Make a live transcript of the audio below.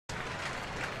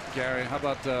Gary, how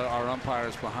about our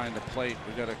umpires behind the plate?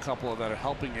 We got a couple that are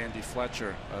helping Andy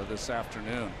Fletcher this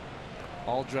afternoon,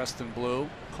 all dressed in blue,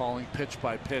 calling pitch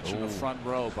by pitch in the front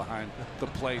row behind the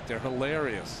plate. They're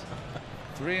hilarious.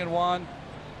 3-1.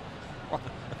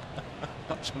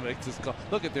 Watch him make this call.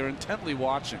 Look at, they're intently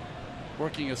watching,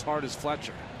 working as hard as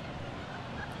Fletcher.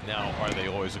 Now, are they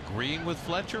always agreeing with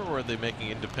Fletcher, or are they making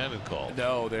independent calls?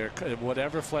 No, they're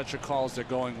whatever Fletcher calls, they're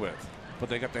going with. But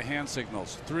they got the hand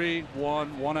signals.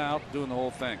 3-1, 1 out, doing the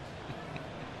whole thing.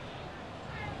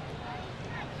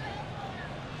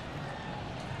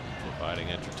 Providing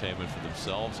entertainment for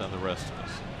themselves and the rest of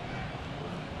us.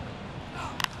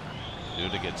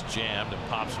 Duda gets jammed and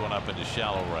pops one up into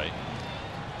shallow right.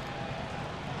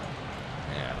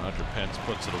 And Hunter Pence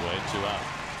puts it away, 2 out.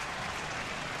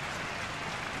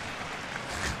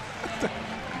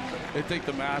 They take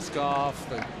the mask off,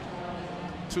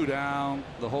 2 down,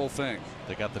 the whole thing.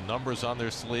 They got the numbers on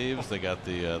their sleeves. They got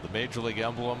the major league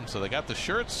emblem, so they got the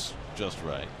shirts just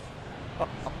right.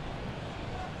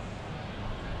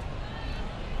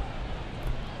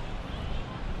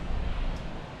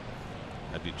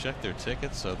 Have you checked their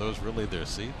tickets? Are those really their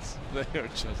seats? They are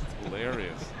just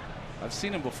hilarious. I've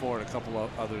seen them before at a couple of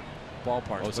other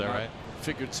ballparks. Oh, is that right?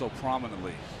 Figured so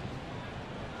prominently.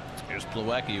 Here's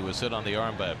Plawecki, who was hit on the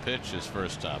arm by a pitch his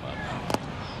first time up.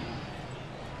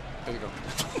 There you go.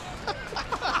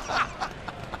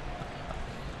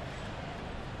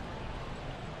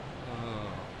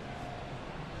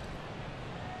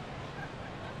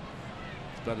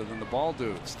 It's better than the ball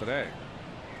dudes today.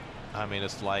 I mean,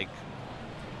 it's like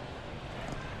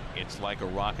a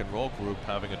rock and roll group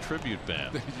having a tribute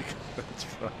band. That's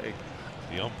right.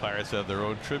 The umpires have their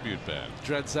own tribute band.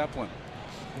 Dred Zeppelin.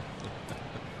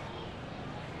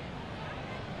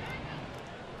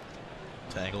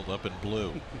 Tangled up in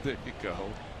blue. There you go.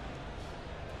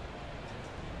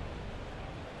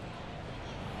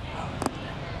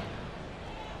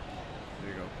 There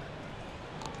you go.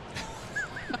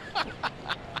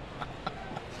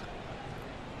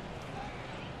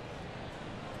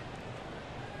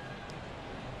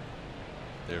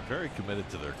 They're very committed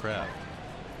to their craft.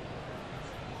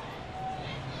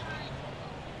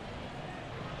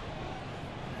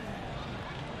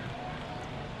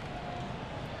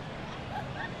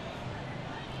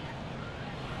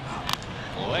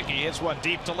 Plawecki hits one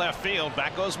deep to left field.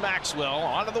 Back goes Maxwell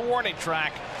onto the warning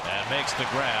track and makes the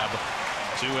grab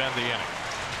to end the inning.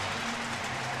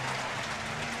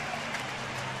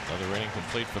 Another inning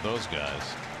complete for those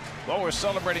guys. Well, we're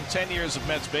celebrating 10 years of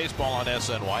Mets baseball on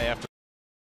SNY after